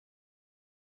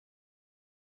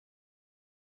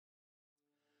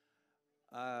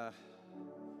Uh,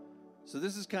 so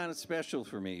this is kind of special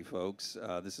for me, folks.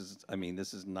 This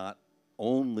is not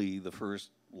only the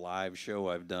first live show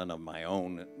I've done of my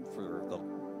own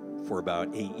for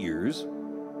about 8 years,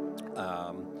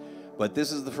 but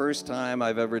this is the first time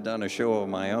I've ever done a show of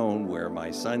my own where my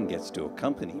son gets to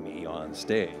accompany me on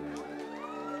stage.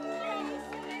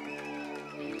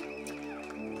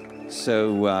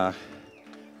 So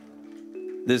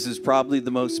this is probably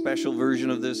the most special version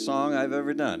of this song I've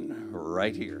ever done,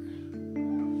 right here.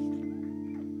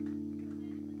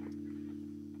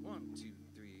 1, 2,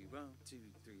 3, 1, 2,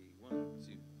 3, 1,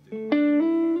 2, 3.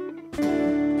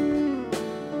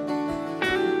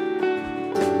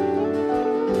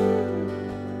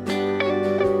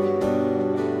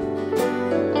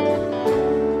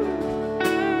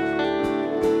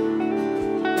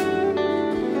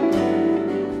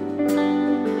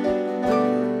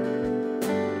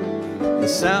 The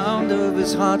sound of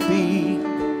his heartbeat,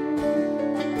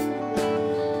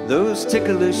 those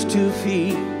ticklish 2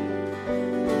 feet,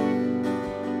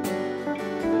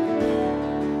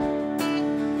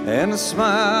 and a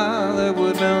smile that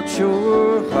would melt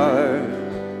your heart.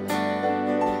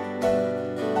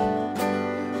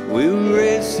 We'll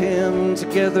raise him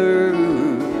together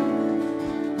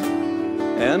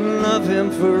and love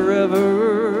him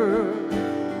forever,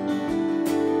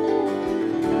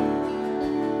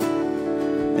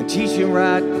 and teach him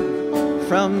right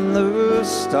from the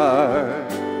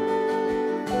start.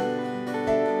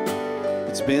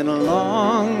 It's been a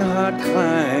long, hard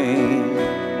climb,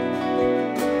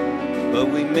 but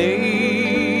we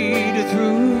made it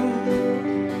through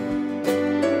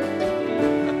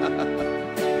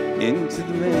into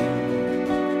the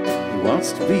man he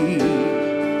wants to be.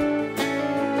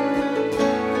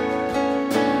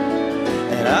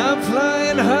 And I'm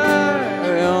flying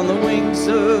high on the wings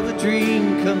of a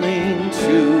dream coming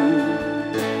true.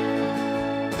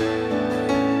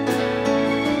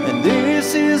 And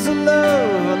this is a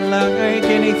love unlike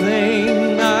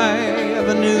anything I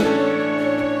ever knew.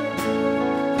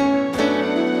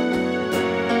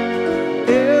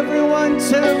 Everyone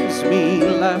tells me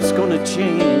life's gonna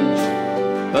change,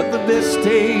 but the best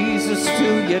days are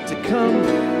still yet to come.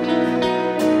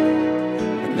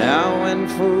 And now and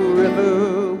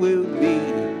forever we'll be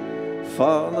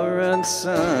father and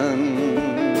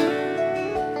son.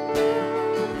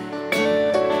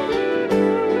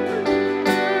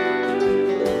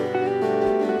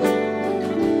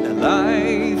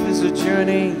 Life is a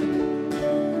journey,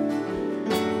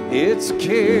 it's a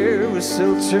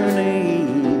carousel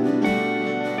turning,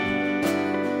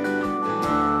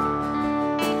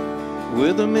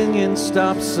 with a million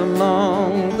stops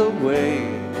along the way.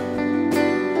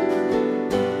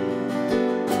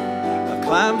 I've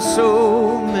climbed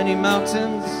so many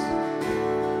mountains,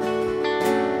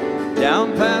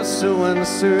 down paths so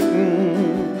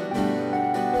uncertain,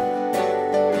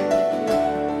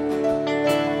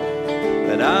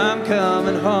 I'm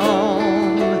coming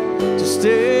home to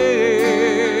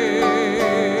stay.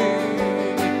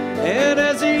 And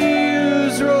as the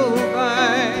years roll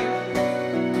by,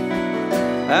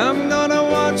 I'm gonna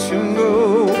watch him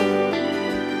grow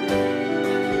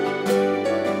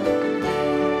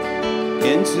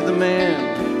into the man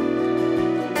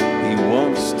he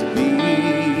wants to be.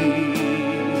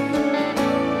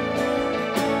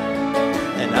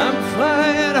 And I'm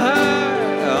flying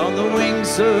high on the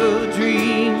wings of a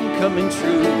dream coming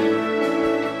true.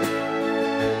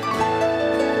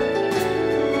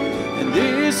 And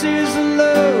this is a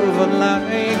love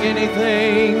unlike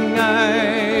anything I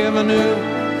ever knew.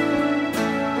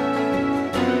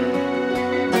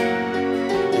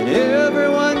 And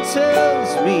everyone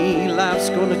tells me life's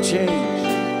gonna change,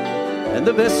 and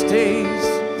the best days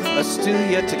are still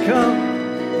yet to come.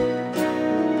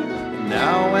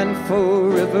 Now and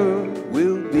forever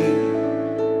we'll be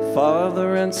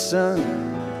father and son.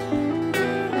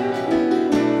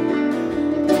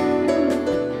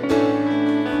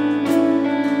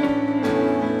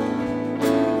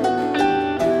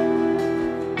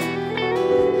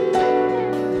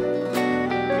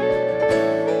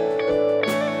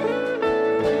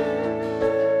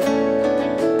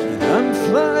 And I'm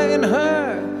flying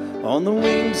high on the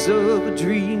wings of a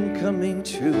dream coming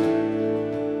true.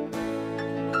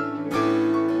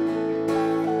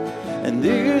 And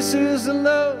this is a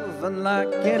love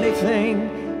unlike anything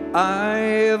I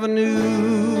ever knew.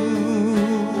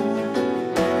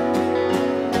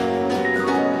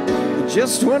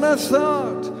 Just when I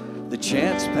thought the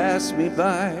chance passed me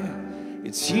by,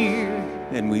 it's here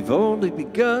and we've only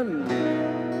begun.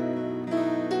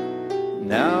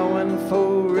 Now and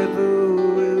forever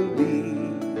will be.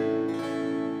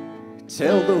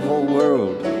 Tell the whole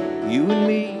world you and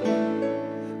me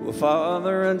were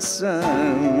father and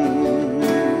son.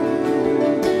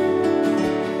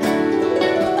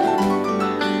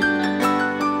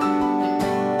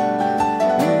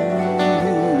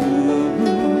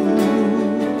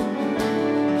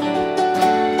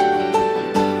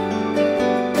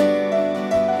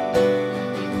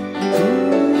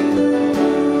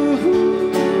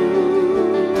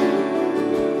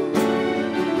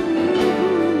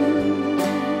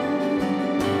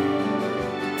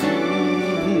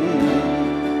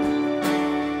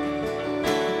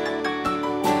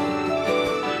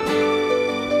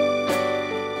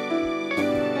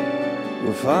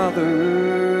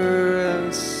 Father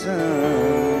and son.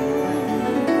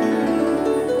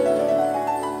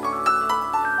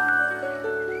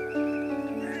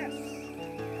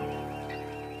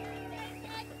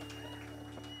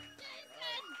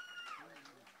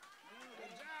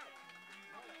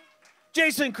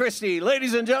 Jason Christie,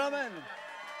 ladies and gentlemen.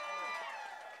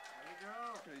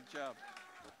 Great job.